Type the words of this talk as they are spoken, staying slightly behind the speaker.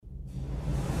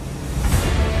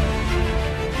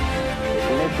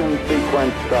Ignition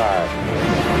sequence start.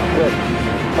 6,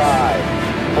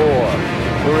 5, 4,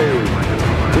 3,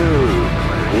 2,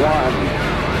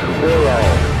 1,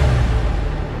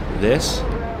 0. This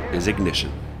is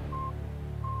Ignition.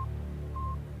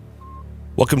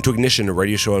 Welcome to Ignition, a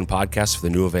radio show and podcast for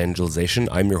the new evangelization.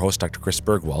 I'm your host, Dr. Chris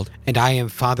Bergwald. And I am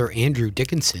Father Andrew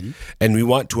Dickinson. And we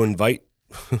want to invite...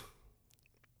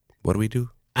 What do we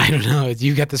do? I don't know.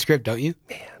 You got the script, don't you?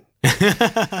 Man.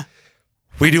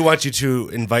 We do want you to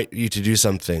invite you to do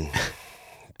something,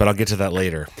 but I'll get to that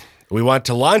later. We want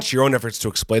to launch your own efforts to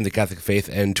explain the Catholic faith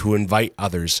and to invite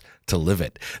others to live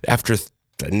it. After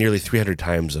nearly 300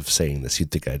 times of saying this,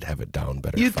 you'd think I'd have it down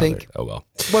better. You'd Father. think. Oh, well.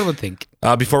 One would think.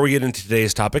 Before we get into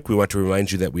today's topic, we want to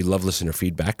remind you that we love listener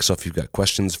feedback. So if you've got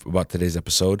questions about today's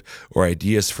episode or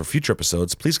ideas for future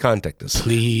episodes, please contact us.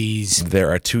 Please.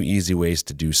 There are two easy ways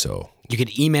to do so. You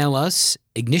could email us,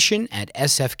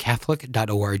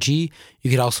 ignition@sfcatholic.org. You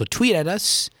could also tweet at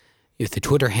us with the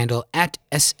Twitter handle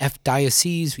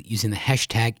 @sfdiocese using the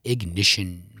hashtag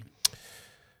Ignition.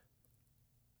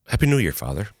 Happy New Year,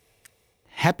 Father.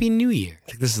 Happy New Year. I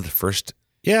think this is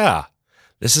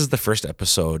the first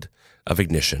episode of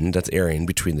Ignition that's airing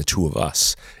between the two of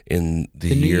us in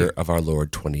the year of our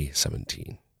Lord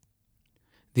 2017.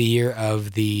 The year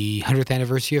of the 100th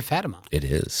anniversary of Fatima. It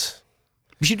is.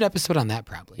 We should do an episode on that,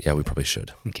 probably. Yeah, we probably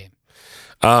should. Okay.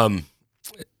 In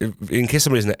case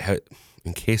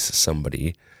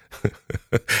somebody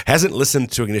hasn't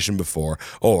listened to Ignition before,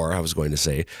 or I was going to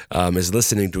say, is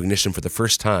listening to Ignition for the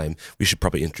first time, we should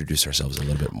probably introduce ourselves a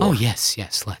little bit more. Oh, yes.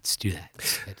 Let's do that.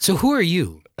 So who are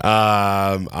you?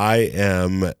 My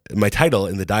title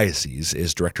in the diocese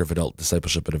is Director of Adult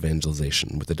Discipleship and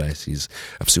Evangelization with the Diocese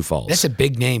of Sioux Falls. That's a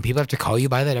big name. People have to call you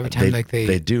by that every time.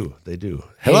 They do. Hey,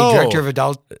 Hello. Director of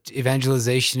Adult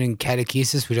Evangelization and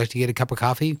Catechesis, would you like to get a cup of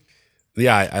coffee?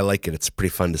 Yeah, I like it. It's pretty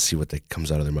fun to see what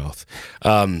comes out of their mouth.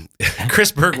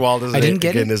 Chris Bergwald is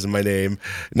my name.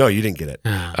 No, you didn't get it.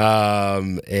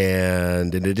 And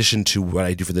in addition to what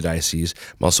I do for the diocese,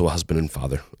 I'm also a husband and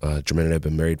father. Jermaine and I have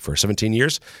been married for 17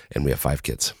 years, and we have 5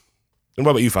 kids. And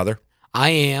what about you, Father? I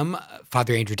am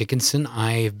Father Andrew Dickinson.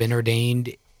 I have been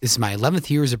ordained, this is my 11th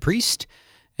year as a priest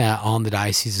on the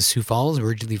Diocese of Sioux Falls,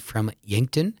 originally from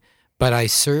Yankton. But I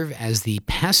serve as the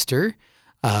pastor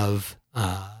of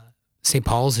St.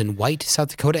 Paul's in White, South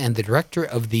Dakota, and the director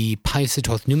of the Pius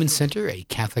XII Newman Center, a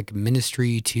Catholic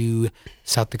ministry to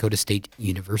South Dakota State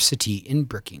University in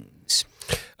Brookings.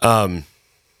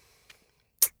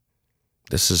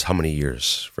 This is how many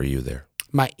years for you there?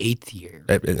 My 8th year.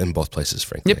 In both places,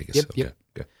 frankly, I guess. Yep.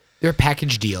 They're a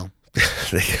package deal.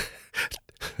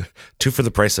 2 for the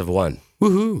price of 1.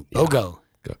 Woohoo. Yeah. BOGO.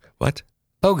 What?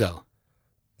 BOGO.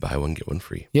 Buy one, get one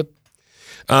free. Yep.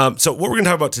 So what we're going to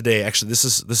talk about today, actually, this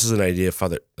is an idea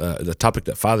Father, the topic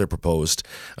that Father proposed.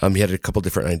 He had a couple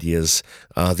different ideas.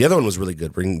 The other one was really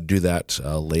good. We're going to do that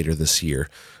later this year.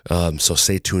 So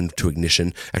stay tuned to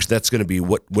Ignition. Actually, that's going to be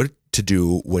what to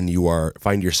do when you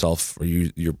find yourself, or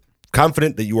you're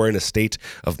confident that you are in a state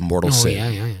of mortal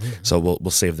sin. Yeah. So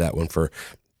we'll save that one for.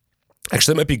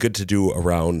 Actually, that might be good to do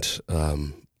around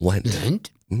Lent.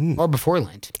 Lent? Or before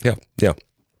Lent. Yeah.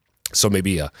 So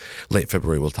maybe late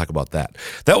February, we'll talk about that.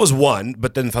 That was one,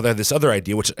 but then Father had this other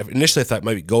idea, which initially I thought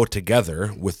might go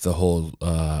together with the whole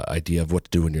idea of what to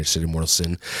do when you're sitting in mortal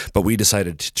sin, but we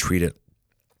decided to treat it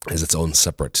as its own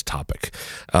separate topic.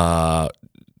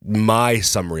 My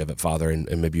summary of it, Father,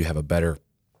 and maybe you have a better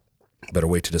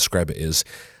way to describe it, is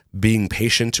being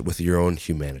patient with your own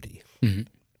humanity. Mm-hmm.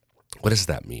 What does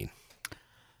that mean?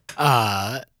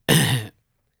 You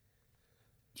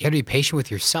got to be patient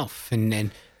with yourself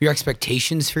and your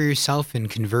expectations for yourself and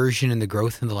conversion and the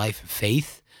growth in the life of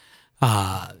faith.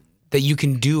 That you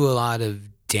can do a lot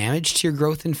of damage to your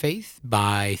growth in faith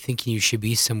by thinking you should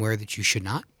be somewhere that you should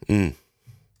not.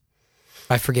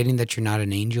 By forgetting that you're not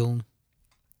an angel.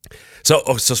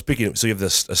 So speaking, you have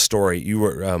a story. You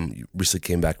were you recently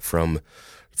came back from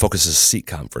Focus's Seek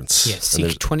conference. Yes,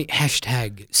 Seek 20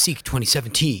 hashtag Seek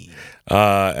 2017.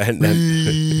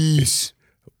 Reese.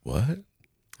 What?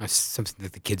 That's something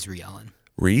that the kids were yelling.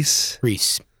 Reese.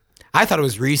 I thought it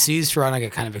was Reese's for when I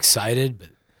got kind of excited, but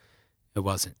it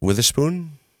wasn't.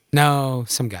 Witherspoon? No,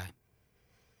 some guy.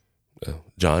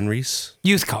 John Reese?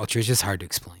 Youth culture is just hard to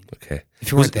explain. Okay.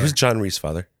 If you weren't there. Who's John Reese,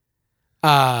 Father?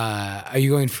 Are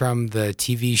you going from the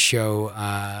TV show?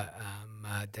 I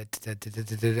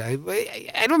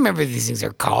don't remember what these things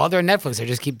are called. They're on Netflix. I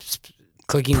just keep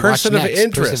clicking Person watch of next.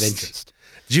 Interest. Person of Interest.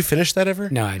 Did you finish that ever?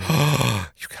 No, I didn't.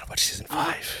 You gotta watch season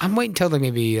 5. I'm waiting until there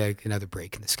may be like another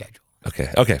break in the schedule.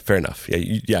 Okay, fair enough.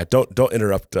 Yeah, don't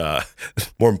interrupt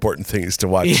more important things to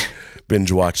watch,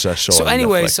 binge watch that show. So on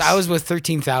anyway, Netflix. so I was with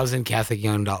 13,000 Catholic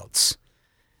young adults.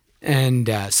 And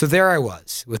so there I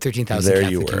was with 13,000 There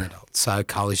Catholic you young were. adults,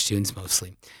 college students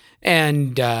mostly.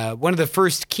 And one of the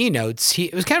first keynotes,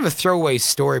 it was kind of a throwaway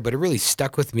story, but it really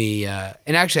stuck with me.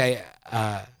 And actually,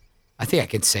 I think I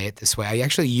can say it this way. I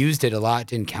actually used it a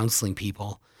lot in counseling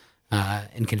people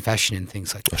in confession and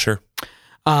things like that. Sure.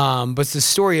 But it's the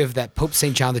story of that Pope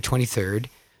St. John the 23rd,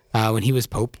 when he was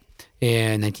Pope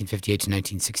in 1958 to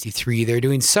 1963. They were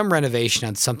doing some renovation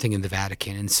on something in the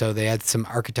Vatican. And so they had some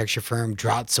architecture firm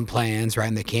draw out some plans, right?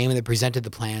 And they came and they presented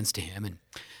the plans to him. And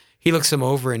he looks them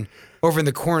over, and over in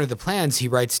the corner of the plans, he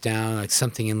writes down like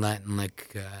something in Latin,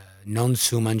 like non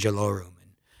sum angelorum.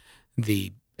 And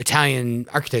the Italian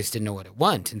architects didn't know what it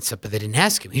meant, and so, but they didn't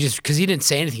ask him. Because he didn't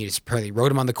say anything. He just apparently wrote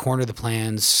them on the corner of the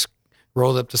plans,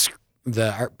 rolled up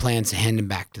the art plans, and handed them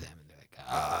back to them. And they're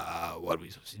like, what are we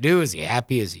supposed to do? Is he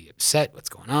happy? Is he upset? What's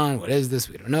going on? What is this?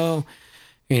 We don't know.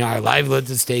 Our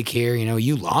livelihoods at stake here.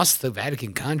 You lost the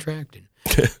Vatican contract.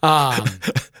 And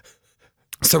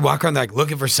so walk around like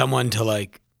looking for someone to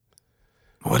like,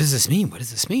 what does this mean? What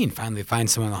does this mean? Finally find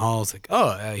someone in the hall. It's like,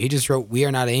 he just wrote, "We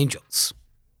are not angels."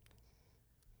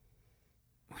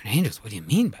 We're not angels? What do you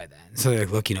mean by that? And so they're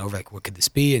like looking over, like, what could this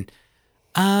be? And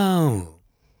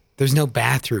there's no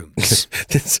bathrooms.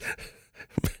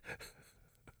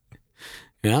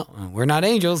 We're not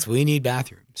angels. We need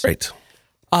bathrooms. Right.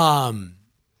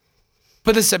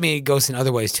 But this, it goes in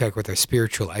other ways too, like with our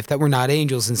spiritual life, that we're not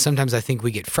angels. And sometimes I think we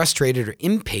get frustrated or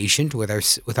impatient with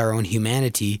our own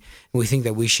humanity, and we think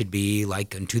that we should be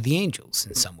like unto the angels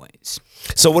in some ways.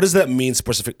 So what does that mean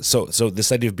specific? So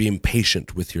this idea of being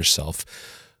patient with yourself.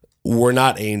 We're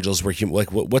not angels. We're human.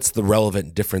 Like, what's the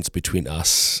relevant difference between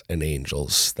us and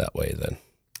angels that way then?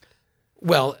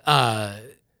 Well,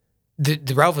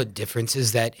 the relevant difference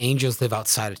is that angels live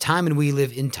outside of time and we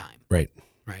live in time. Right.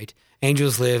 Right.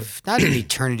 Angels live not in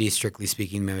eternity, strictly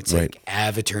speaking. Maybe it's like Right.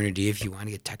 av-eternity if you want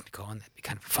to get technical, and that'd be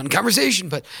kind of a fun conversation,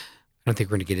 but I don't think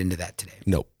we're going to get into that today.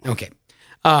 Nope. Okay.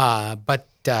 But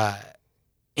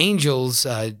angels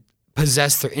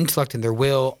possess their intellect and their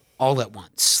will all at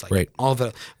once. Like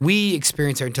Right. We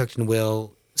experience our intellect and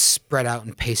will spread out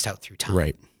and paced out through time.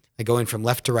 Right. Like going from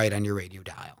left to right on your radio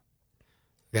dial.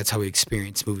 That's how we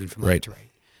experience moving from left Right. to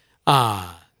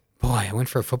right. Boy, I went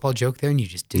for a football joke there and you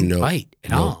just didn't bite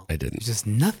at all. I didn't. It's just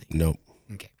nothing. Nope.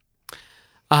 Okay.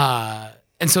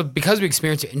 And so because we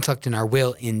experience our intellect and our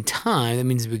will in time, that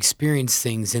means we experience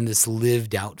things in this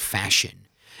lived out fashion.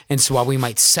 And so while we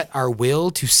might set our will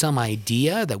to some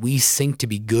idea that we think to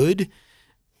be good,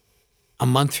 a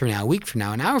month from now, a week from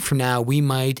now, an hour from now, we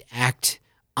might act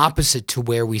opposite to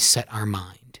where we set our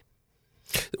mind.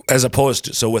 As opposed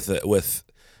to, so with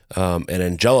an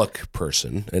angelic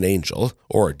person, an angel,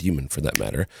 or a demon for that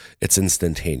matter, it's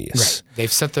instantaneous. Right.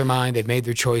 They've set their mind, they've made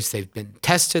their choice, they've been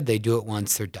tested, they do it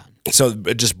once, they're done. So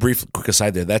just quick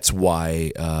aside there, that's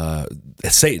why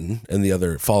Satan and the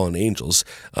other fallen angels,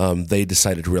 they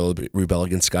decided to rebel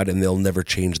against God, and they'll never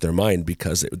change their mind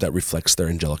because that reflects their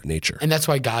angelic nature. And that's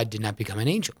why God did not become an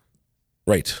angel.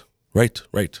 Right.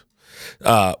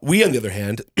 We, on the other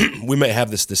hand, we might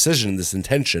have this decision, this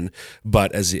intention,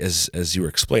 but as you were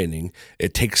explaining,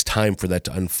 it takes time for that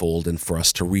to unfold and for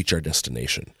us to reach our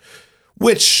destination.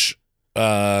 Which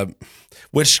the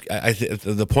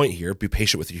point here, be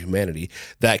patient with your humanity,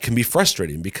 that can be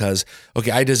frustrating because,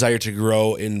 okay, I desire to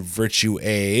grow in virtue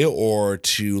A or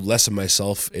to lessen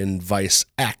myself in vice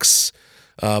X.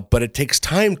 But it takes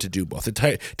time to do both.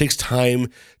 It takes time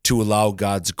to allow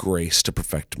God's grace to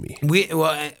perfect me. We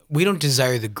don't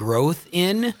desire the growth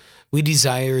in, we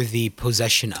desire the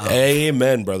possession of.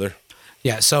 Amen, brother.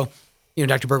 Yeah, so,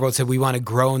 Dr. Bergwald said we want to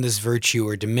grow in this virtue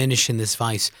or diminish in this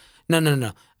vice.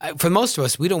 No. For most of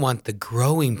us, we don't want the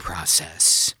growing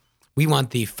process. We want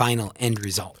the final end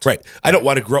result. Right. I don't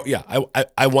want to grow. Yeah,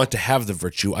 I want to have the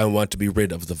virtue. I want to be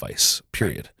rid of the vice,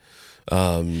 period.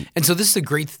 And so this is a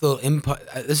great little input.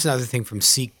 This is another thing from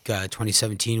Seek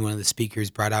 2017. One of the speakers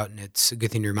brought out, and it's a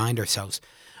good thing to remind ourselves.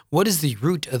 What is the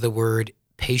root of the word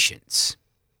patience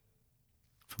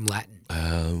from Latin?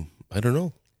 I don't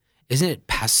know. Isn't it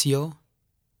passio?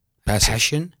 Passive.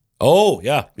 Passion? Oh,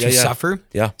 yeah. To suffer?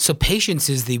 Yeah. So patience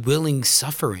is the willing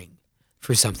suffering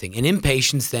for something. And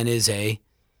impatience then is a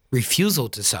refusal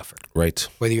to suffer. Right.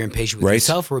 Whether you're impatient with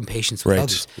yourself or impatient with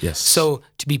others. Yes. So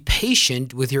to be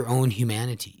patient with your own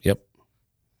humanity. Yep.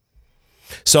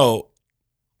 So,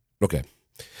 okay.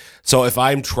 So if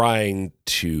I'm trying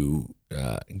to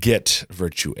get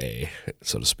virtue A,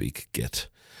 so to speak,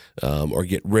 or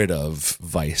get rid of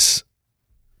vice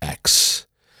X,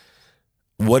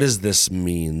 what does this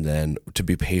mean then, to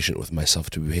be patient with myself,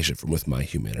 to be patient with my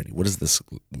humanity? What does this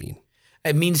mean?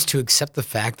 It means to accept the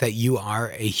fact that you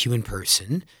are a human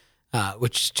person,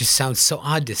 which just sounds so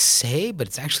odd to say, but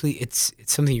it's actually, it's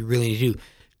something you really need to do,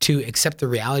 to accept the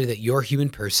reality that you're a human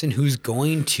person who's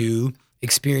going to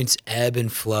experience ebb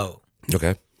and flow,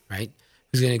 Okay. right?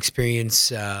 Who's going to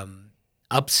experience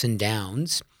ups and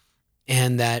downs,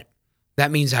 and that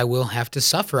means I will have to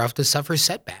suffer. I'll have to suffer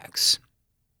setbacks.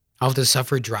 I'll have to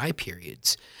suffer dry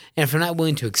periods. And if I'm not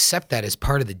willing to accept that as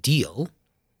part of the deal,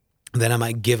 then I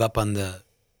might give up on the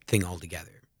thing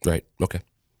altogether. Right. Okay.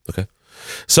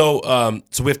 So,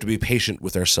 so we have to be patient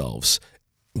with ourselves,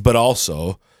 but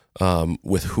also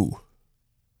with who?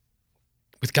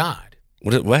 With God.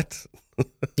 What?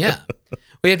 Yeah.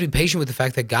 We have to be patient with the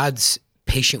fact that God's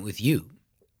patient with you.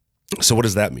 So what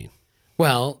does that mean?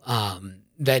 Well,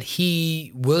 that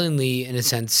he willingly, in a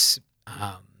sense,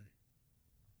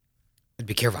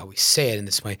 be careful how we say it in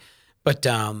this way, but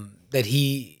that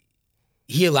he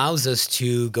allows us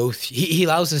to go. He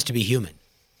allows us to be human.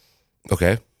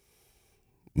 Okay.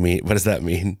 What does that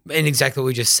mean? And exactly what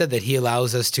we just said, that he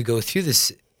allows us to go through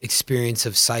this experience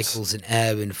of cycles and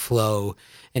ebb and flow,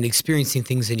 and experiencing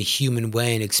things in a human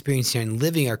way, and experiencing and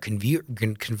living our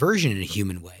conversion in a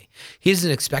human way. He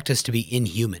doesn't expect us to be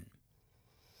inhuman.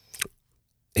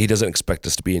 He doesn't expect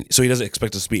us to be. So he doesn't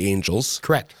expect us to be angels.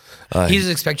 Correct. He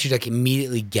doesn't expect you to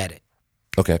immediately get it.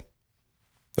 Okay.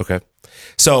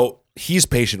 So he's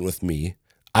patient with me.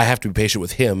 I have to be patient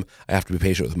with him. I have to be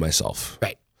patient with myself.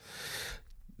 Right.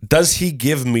 Does he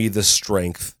give me the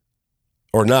strength,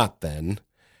 or not? Then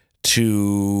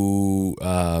to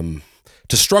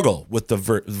struggle with the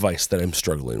vice that I'm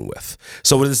struggling with.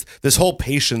 So what is this whole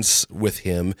patience with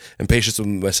him and patience with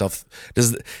myself?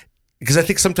 Because I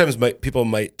think sometimes people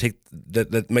might take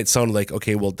that might sound like,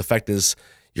 okay, well, the fact is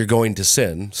you're going to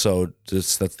sin, so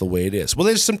that's the way it is. Well,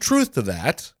 there's some truth to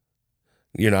that.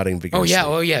 You're nodding vigorously.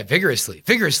 Oh yeah,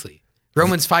 vigorously.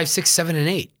 Romans 5, 6, 7, and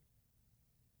 8.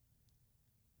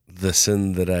 The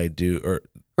sin that I do, or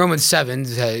Romans 7,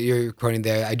 you're quoting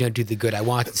there, I don't do the good I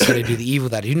want, instead I do the evil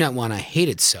that I do not want, I hate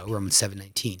it so, Romans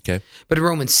 7:19. Okay. But in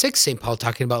Romans 6, St. Paul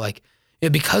talking about like,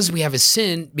 because we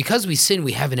sin, we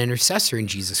have an intercessor in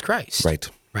Jesus Christ.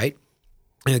 right.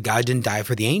 And God didn't die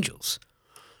for the angels.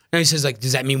 And he says, like,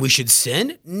 does that mean we should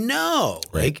sin? No.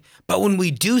 Right. Like, but when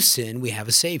we do sin, we have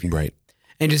a savior. Right.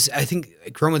 And just, I think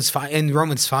like Romans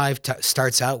 5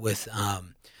 starts out with,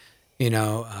 we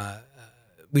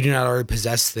do not already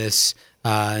possess this,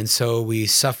 and so we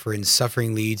suffer, and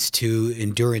suffering leads to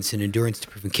endurance, and endurance to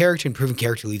proven character, and proven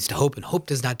character leads to hope, and hope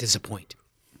does not disappoint.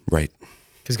 Right.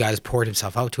 Because God has poured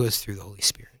himself out to us through the Holy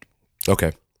Spirit.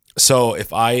 Okay. So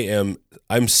if I'm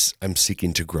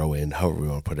seeking to grow in, however we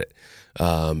want to put it,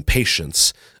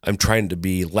 patience, I'm trying to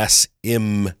be less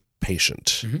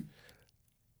impatient. Mm-hmm.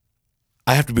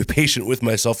 I have to be patient with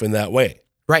myself in that way.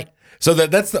 Right. So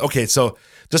that's okay. So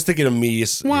just thinking of me,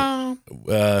 Wow.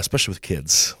 Especially with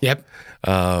kids. Yep.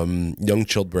 Young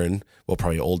children, well,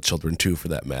 probably old children too, for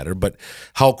that matter. But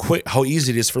how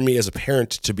easy it is for me as a parent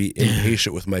to be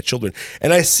impatient with my children,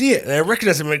 and I see it, and I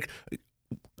recognize it. I'm like,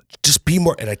 just be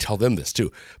more, and I tell them this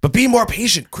too. But be more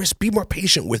patient, Chris. Be more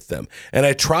patient with them. And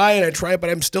I try, but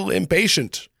I'm still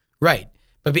impatient. Right.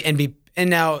 But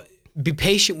now be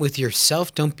patient with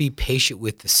yourself. Don't be patient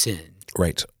with the sin.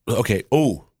 Right. Okay.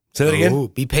 Oh, say that again.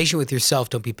 Be patient with yourself.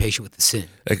 Don't be patient with the sin.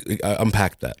 I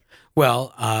unpack that.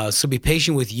 Well, so be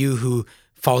patient with you who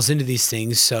falls into these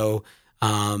things. So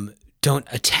don't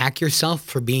attack yourself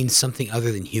for being something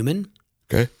other than human.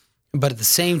 Okay. But at the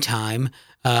same time,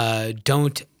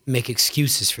 don't make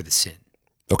excuses for the sin.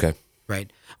 Okay.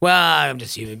 Right. Well, I'm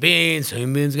just a human being, so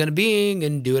human being's going to be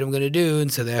and do what I'm going to do. And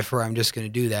so therefore I'm just going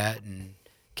to do that and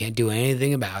can't do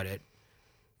anything about it.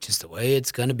 Just the way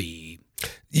it's going to be.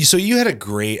 So you had a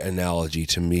great analogy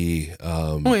to me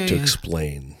to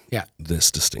explain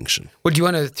this distinction. Well, do you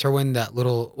want to throw in that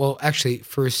little, well, actually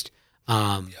first,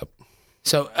 Yep.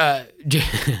 So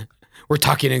we're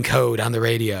talking in code on the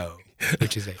radio,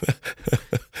 which is a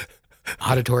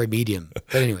auditory medium.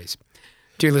 But anyways,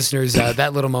 dear listeners,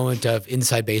 that little moment of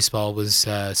Inside Baseball was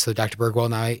so Dr. Bergwall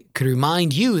and I could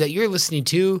remind you that you're listening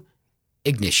to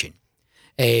Ignition,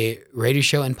 a radio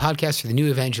show and podcast for the new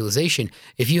evangelization.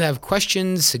 If you have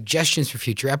questions, suggestions for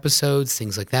future episodes,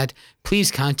 things like that,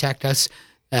 please contact us.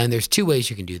 And there's two ways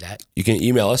you can do that. You can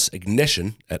email us,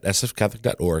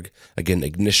 ignition@sfcatholic.org. Again,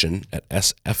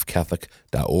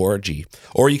 ignition@sfcatholic.org.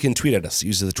 Or you can tweet at us.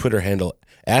 Use the Twitter handle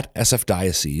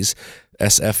 @sfdiocese,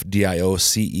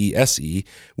 SFDIOCESE,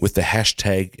 with the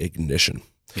hashtag ignition.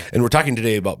 And we're talking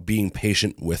today about being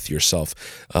patient with yourself,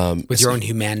 With your own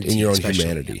humanity. in your own especially,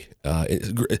 humanity,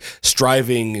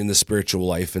 striving in the spiritual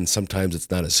life, and sometimes it's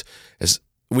not as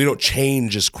we don't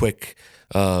change as quickly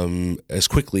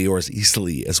or as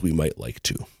easily as we might like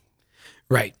to.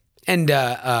 Right. And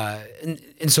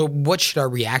so what should our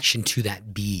reaction to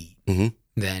that be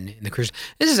then in the Christian?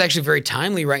 This is actually very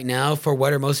timely right now for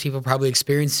what are most people probably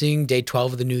experiencing, day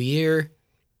 12 of the new year.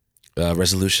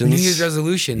 Resolutions. New Year's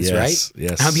resolutions, Yes, right?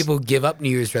 yes. How people give up New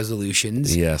Year's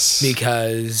resolutions. Yes.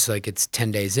 Because like it's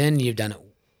 10 days in, you've done it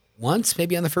once,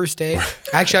 maybe on the first day. I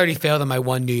actually already failed on my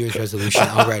one New Year's resolution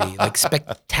already, like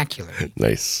spectacularly.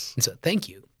 Nice. And so thank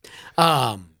you. But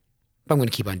I'm going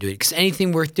to keep on doing it because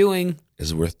anything worth doing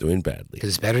Is worth doing badly because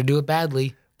it's better to do it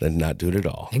badly. than not do it at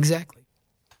all. Exactly.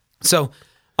 So,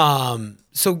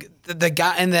 the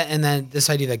God and then this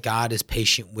idea that God is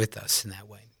patient with us in that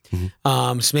way.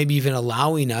 So maybe even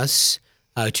allowing us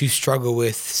to struggle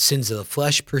with sins of the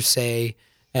flesh per se,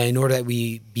 in order that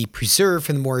we be preserved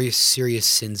from the more serious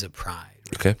sins of pride.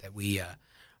 Right? Okay. That we,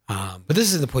 but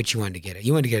this is the point you wanted to get at.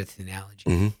 You wanted to get at the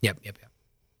analogy. Yep.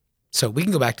 So we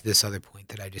can go back to this other point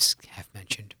that I just have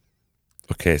mentioned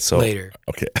Okay. So later.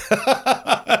 Okay.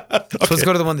 So let's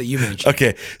go to the one that you mentioned.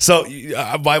 Okay, so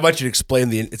I want you to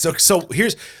explain so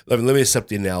here's let me set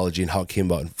the analogy and how it came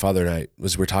about. And Father and I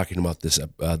we're talking about this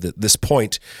this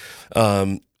point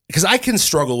because I can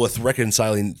struggle with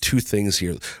reconciling two things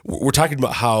here. We're talking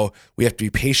about how we have to be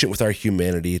patient with our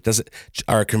humanity.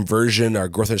 Our conversion, our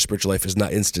growth in our spiritual life is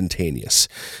not instantaneous.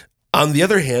 On the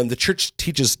other hand, the church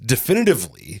teaches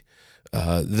definitively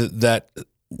that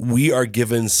we are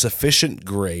given sufficient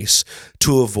grace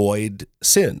to avoid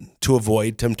sin, to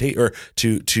avoid temptation, or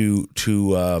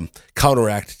to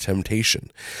counteract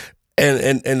temptation.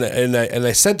 And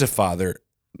I said to Father,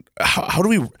 how do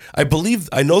we?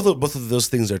 I know that both of those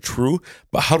things are true,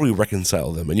 but how do we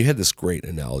reconcile them? And you had this great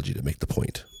analogy to make the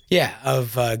point. Yeah,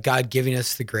 of God giving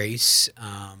us the grace,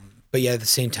 but yet at the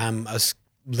same time us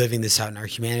living this out in our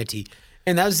humanity.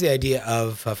 And that was the idea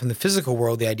of, from the physical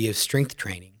world, the idea of strength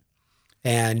training.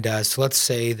 And so let's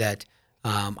say that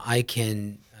I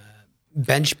can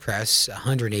bench press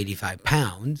 185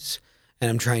 pounds, and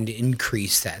I'm trying to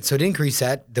increase that. So to increase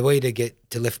that, the way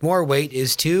to lift more weight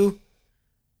is to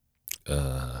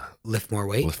lift more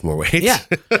weight. Lift more weight. Yeah.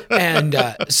 And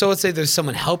so let's say there's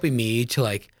someone helping me to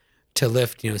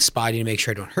lift, spotting to make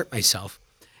sure I don't hurt myself.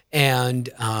 And,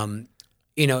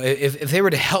 if they were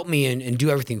to help me and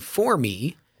do everything for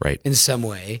me Right. in some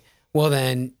way, well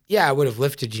then, yeah, I would have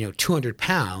lifted, 200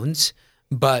 pounds,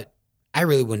 but I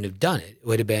really wouldn't have done it. It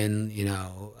would have been,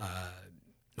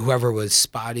 whoever was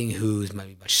spotting who's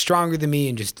maybe much stronger than me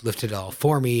and just lifted it all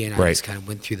for me. And I Right. just kind of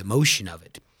went through the motion of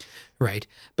it. Right.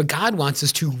 But God wants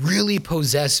us to really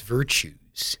possess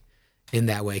virtues in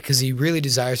that way because he really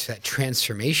desires for that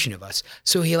transformation of us.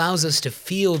 So he allows us to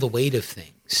feel the weight of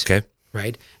things. Okay.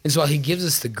 Right. And so while he gives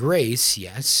us the grace,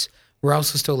 yes, we're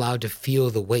also still allowed to feel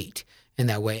the weight in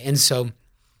that way. And so,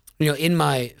 in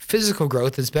my physical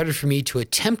growth, it's better for me to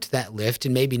attempt that lift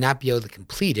and maybe not be able to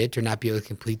complete it or not be able to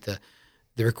complete the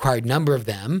required number of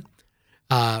them,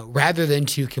 rather than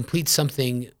to complete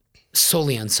something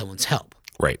solely on someone's help.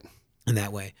 Right. In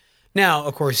that way. Now,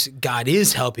 of course, God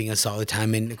is helping us all the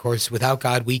time. And of course, without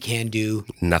God, we can do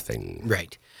Nothing.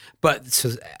 right. But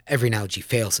so every analogy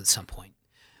fails at some point.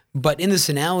 But in this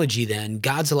analogy, then,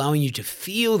 God's allowing you to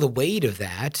feel the weight of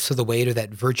that. So the weight of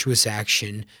that virtuous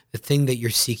action, the thing that you're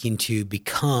seeking to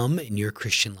become in your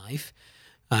Christian life,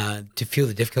 to feel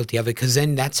the difficulty of it, because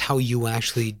then that's how you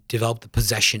actually develop the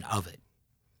possession of it.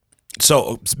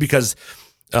 So because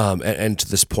and to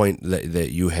this point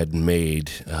that you had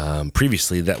made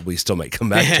previously that we still might come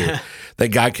back to, that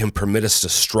God can permit us to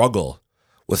struggle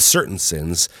with certain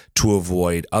sins to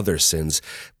avoid other sins.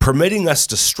 Permitting us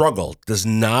to struggle does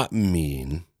not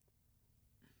mean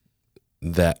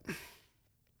that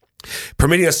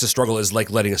permitting us to struggle is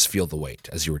like letting us feel the weight,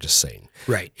 as you were just saying.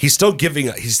 Right. He's still giving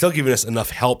us enough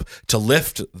help to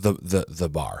lift the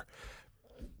bar.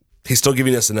 He's still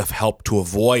giving us enough help to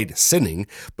avoid sinning,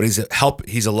 but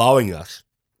he's allowing us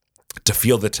to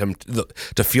feel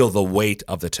to feel the weight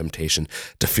of the temptation,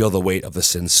 to feel the weight of the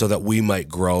sin, so that we might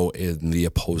grow in the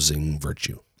opposing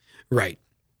virtue. Right.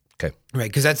 Okay. Right,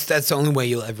 because that's the only way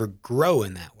you'll ever grow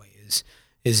in that way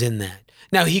is in that.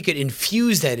 Now he could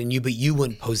infuse that in you, but you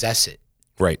wouldn't possess it.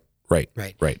 Right.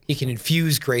 He can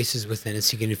infuse graces within us.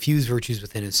 He can infuse virtues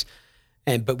within us,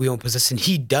 but we won't possess. And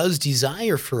he does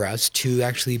desire for us to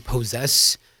actually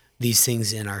possess these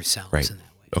things in ourselves in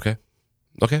that way.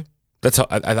 Okay. That's how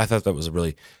I thought that was a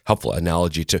really helpful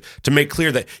analogy to make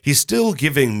clear that he's still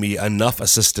giving me enough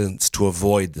assistance to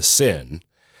avoid the sin,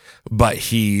 but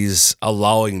he's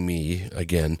allowing me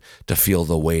again to feel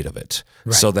the weight of it,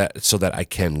 Right. so that I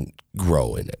can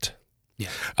grow in it. Yeah.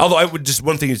 Although I would just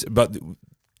one thing is about,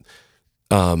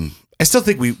 I still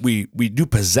think we do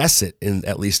possess it in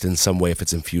at least in some way if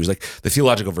it's infused. Like the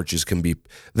theological virtues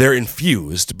they're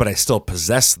infused, but I still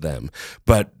possess them.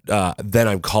 But then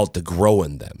I'm called to grow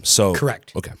in them. So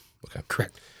Correct. Okay.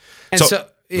 Correct. And So-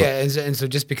 and so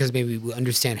just because maybe we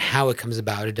understand how it comes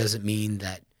about, it doesn't mean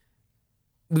that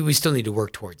we still need to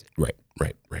work towards it. Right.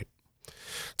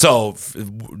 So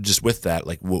just with that,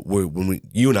 like when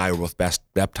you and I were both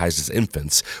baptized as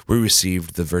infants, we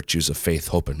received the virtues of faith,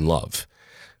 hope, and love.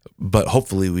 But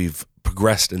hopefully we've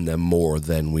progressed in them more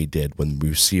than we did when we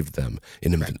received them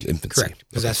in infancy. Correct.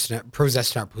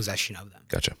 Possessed our possession of them.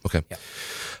 Gotcha. Okay.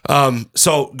 Yeah.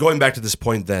 So going back to this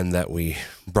point then that we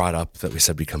brought up, that we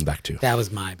said we come back to. That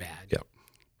was my bad. Yeah.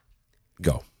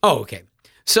 Go. Oh, okay.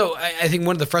 So I think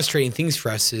one of the frustrating things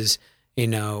for us is,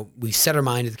 we set our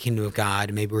mind to the kingdom of God,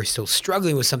 and maybe we're still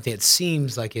struggling with something that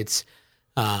seems like it's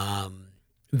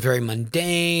very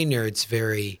mundane, or it's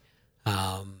very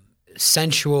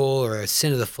sensual, or a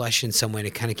sin of the flesh in some way, and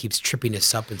it kind of keeps tripping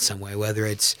us up in some way, whether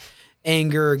it's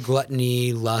anger,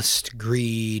 gluttony, lust,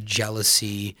 greed,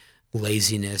 jealousy,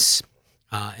 laziness.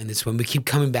 And it's when we keep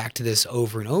coming back to this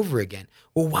over and over again.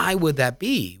 Well, why would that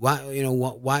be?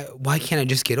 Why can't I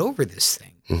just get over this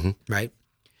thing? Mm-hmm. Right?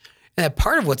 And that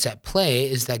part of what's at play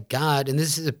is that God, and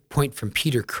this is a point from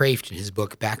Peter Kraft in his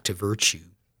book, Back to Virtue,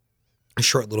 a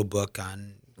short little book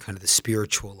on kind of the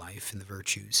spiritual life and the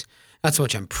virtues. Not so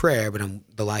much on prayer, but on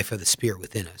the life of the Spirit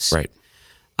within us. Right.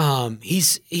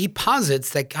 He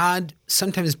posits that God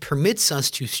sometimes permits us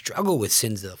to struggle with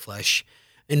sins of the flesh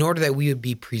in order that we would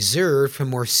be preserved from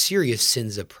more serious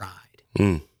sins of pride.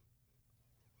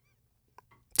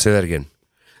 Say that again.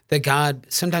 That God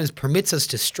sometimes permits us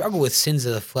to struggle with sins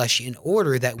of the flesh in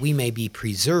order that we may be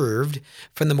preserved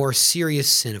from the more serious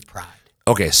sin of pride.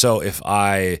 Okay, so if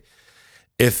I'm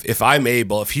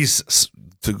able, if he's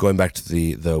going back to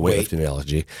the weightlifting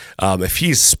analogy, if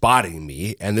he's spotting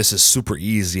me and this is super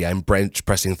easy, I'm bench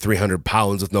pressing 300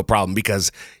 pounds with no problem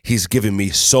because he's giving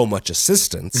me so much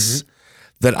assistance.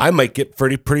 That I might get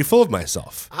pretty full of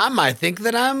myself. I might think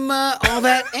that I'm all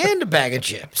that and a bag of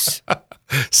chips.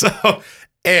 So,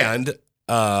 and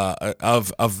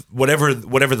of whatever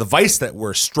the vice that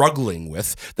we're struggling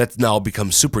with that's now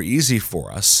become super easy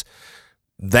for us,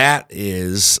 that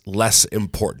is less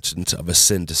important of a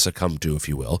sin to succumb to, if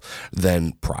you will,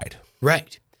 than pride.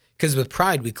 Right. Because with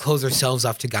pride, we close ourselves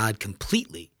off to God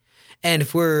completely. And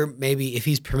if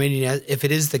he's permitting us, if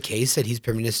it is the case that he's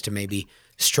permitting us to maybe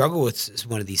struggle with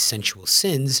one of these sensual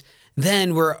sins,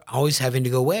 then we're always having to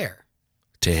go where?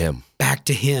 To him. Back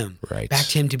to him. Right. Back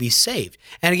to him to be saved.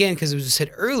 And again, because it was said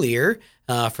earlier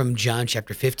from John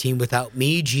chapter 15, without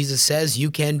me, Jesus says, you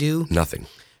can do nothing.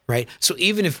 Right. So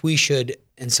even if we should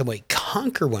in some way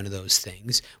conquer one of those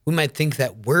things, we might think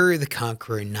that we're the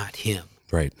conqueror and not him.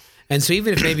 Right. And so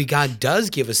even if maybe God does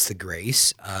give us the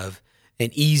grace of an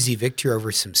easy victory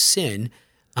over some sin,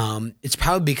 it's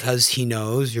probably because he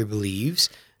knows or believes,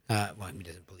 he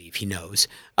doesn't believe, he knows.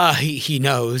 He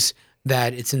knows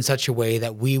that it's in such a way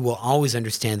that we will always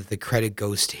understand that the credit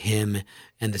goes to him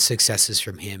and the success is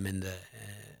from him and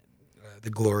the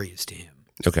glory is to him.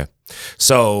 Okay.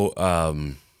 So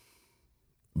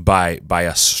by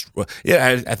us,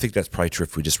 I think that's probably true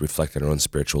if we just reflect on our own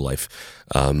spiritual life.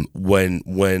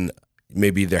 When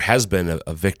maybe there has been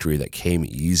a victory that came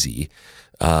easy,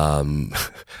 one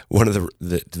of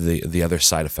the other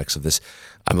side effects of this,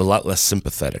 I'm a lot less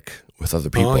sympathetic with other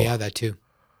people. Oh yeah, that too.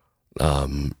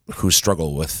 Who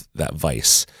struggle with that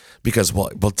vice because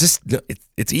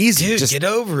it's easy. Dude, just get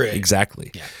over it.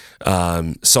 Exactly.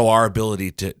 Yeah. So our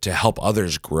ability to help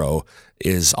others grow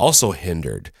is also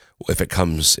hindered if it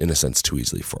comes in a sense too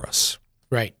easily for us.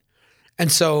 Right.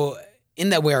 And so in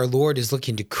that way, our Lord is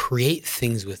looking to create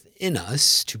things within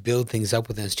us, to build things up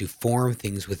within us, to form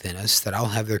things within us that all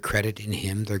have their credit in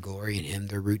him, their glory in him,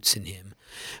 their roots in him.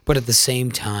 But at the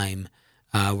same time,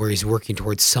 where he's working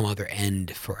towards some other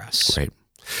end for us. Right.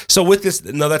 So with this,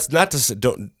 no, that's not to say,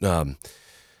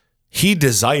 he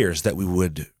desires that we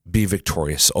would be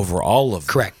victorious over all of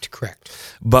them.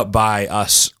 Correct. But by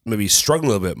us maybe struggling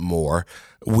a little bit more,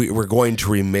 we're going to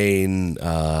remain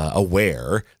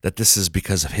aware that this is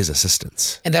because of his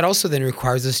assistance. And that also then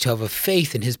requires us to have a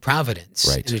faith in his providence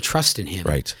Right. and a trust in him.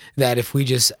 Right. That if we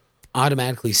just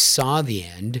automatically saw the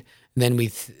end, then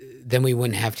we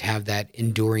wouldn't have to have that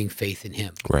enduring faith in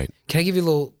him. Right. Can I give you a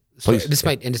little story? Please. This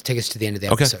might just take us to the end of the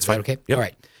Okay, episode. that's fine. Is that okay? Yep. All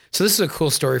right. So this is a cool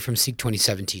story from Seek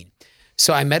 2017.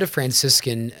 So I met a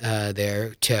Franciscan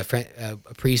there, a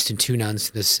priest and 2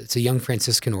 nuns. It's a young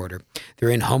Franciscan order. They're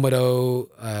in Homodo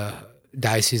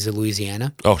Diocese of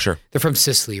Louisiana. Oh, sure. They're from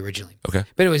Sicily originally. Okay.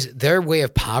 But anyways, their way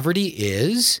of poverty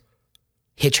is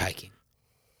hitchhiking.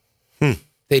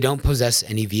 They don't possess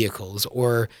any vehicles,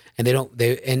 and they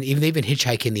even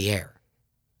hitchhike in the air.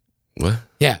 What?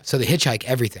 Yeah, so they hitchhike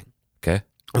everything. Okay.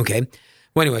 Okay.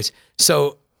 Well, anyways,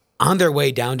 so on their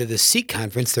way down to the Sikh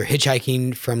conference, they're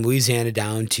hitchhiking from Louisiana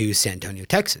down to San Antonio,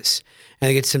 Texas. And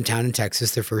they get to some town in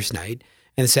Texas their first night.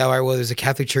 And they say, all right, well, there's a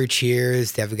Catholic church here.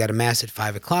 They've got a mass at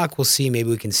 5 o'clock. We'll see.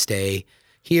 Maybe we can stay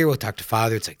here. We'll talk to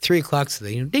Father. It's like 3 o'clock. So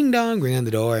they, ding dong, ring on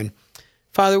the door. And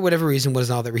Father, whatever reason,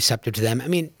 wasn't all that receptive to them. I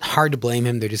mean, hard to blame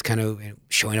him. They're just kind of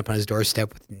showing up on his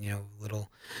doorstep with,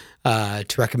 little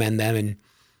to recommend them. And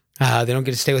they don't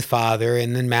get to stay with Father.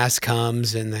 And then Mass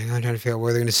comes and they're trying to figure out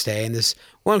where they're going to stay. And this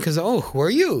one goes, oh, who are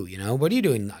you? What are you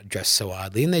doing dressed so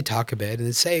oddly? And they talk a bit and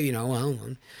they say, well,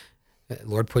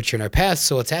 Lord put you in our path,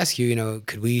 so let's ask you,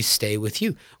 could we stay with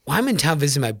you? Well, I'm in town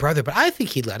visiting my brother, but I think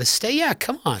he'd let us stay. Yeah,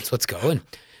 come on, so let's go. And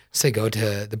so they go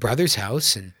to the brother's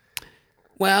house, and,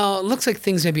 well, it looks like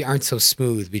things maybe aren't so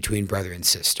smooth between brother and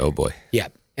sister. Oh, boy. Yeah.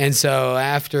 And so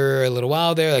after a little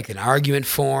while there, like an argument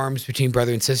forms between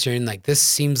brother and sister, and like this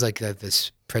seems like that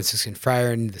this Franciscan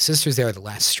friar and the sisters there are the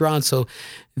last straw, and so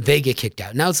they get kicked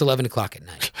out. Now it's 11 o'clock at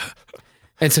night.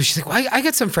 And so she's like, well, I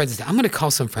got some friends. I'm going to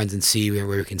call some friends and see where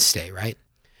we can stay, right?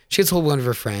 She gets hold of one of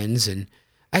her friends, and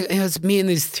it's me and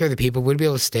these 3 other people. Would we be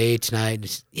able to stay tonight? And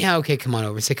she's, yeah, okay, come on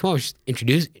over. I say, come over. She's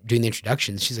doing the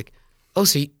introductions. She's like, oh,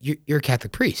 so you're a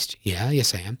Catholic priest? Yeah,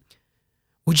 yes, I am.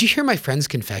 Would you hear my friend's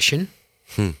confession?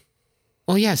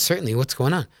 Well, yeah, certainly. What's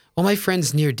going on? Well, my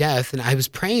friend's near death, and I was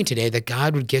praying today that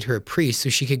God would get her a priest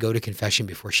so she could go to confession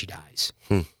before she dies.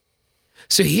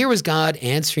 So here was God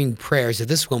answering prayers of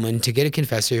this woman to get a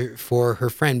confessor for her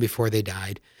friend before they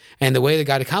died. And the way that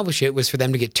God accomplished it was for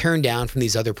them to get turned down from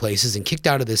these other places and kicked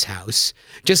out of this house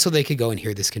just so they could go and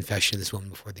hear this confession of this woman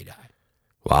before they died.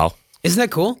 Wow. Isn't that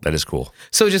cool? That is cool.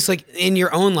 So just like in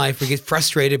your own life, we get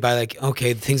frustrated by like,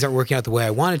 okay, things aren't working out the way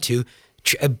I wanted to.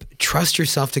 Trust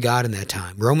yourself to God in that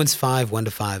time. Romans 5,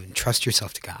 1-5, and trust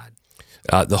yourself to God.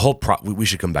 We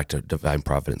should come back to divine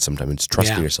providence sometime. It's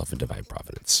trusting Yeah. yourself in divine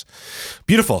providence.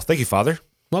 Beautiful. Thank you, Father.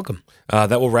 Welcome.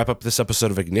 That will wrap up this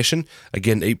episode of Ignition.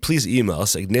 Again, please email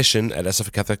us,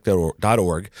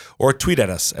 ignition@sfcatholic.org, or tweet at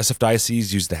us, SF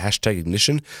Diocese. Use the hashtag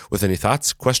Ignition with any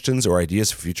thoughts, questions, or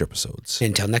ideas for future episodes.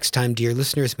 Until next time, dear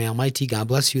listeners, may Almighty God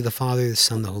bless you, the Father, the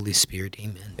Son, the Holy Spirit.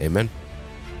 Amen. Amen.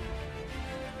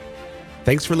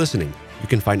 Thanks for listening. You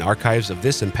can find archives of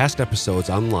this and past episodes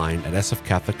online at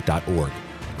sfcatholic.org.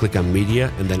 Click on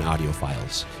Media and then Audio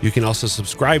Files. You can also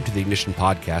subscribe to the Ignition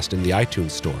podcast in the iTunes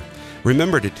Store.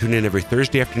 Remember to tune in every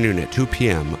Thursday afternoon at 2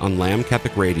 p.m. on Lamb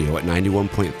Catholic Radio at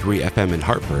 91.3 FM in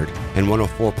Hartford and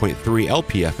 104.3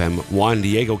 LPFM Juan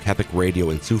Diego Catholic Radio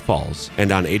in Sioux Falls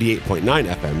and on 88.9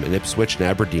 FM in Ipswich and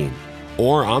Aberdeen,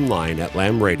 or online at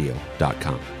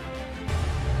lambradio.com.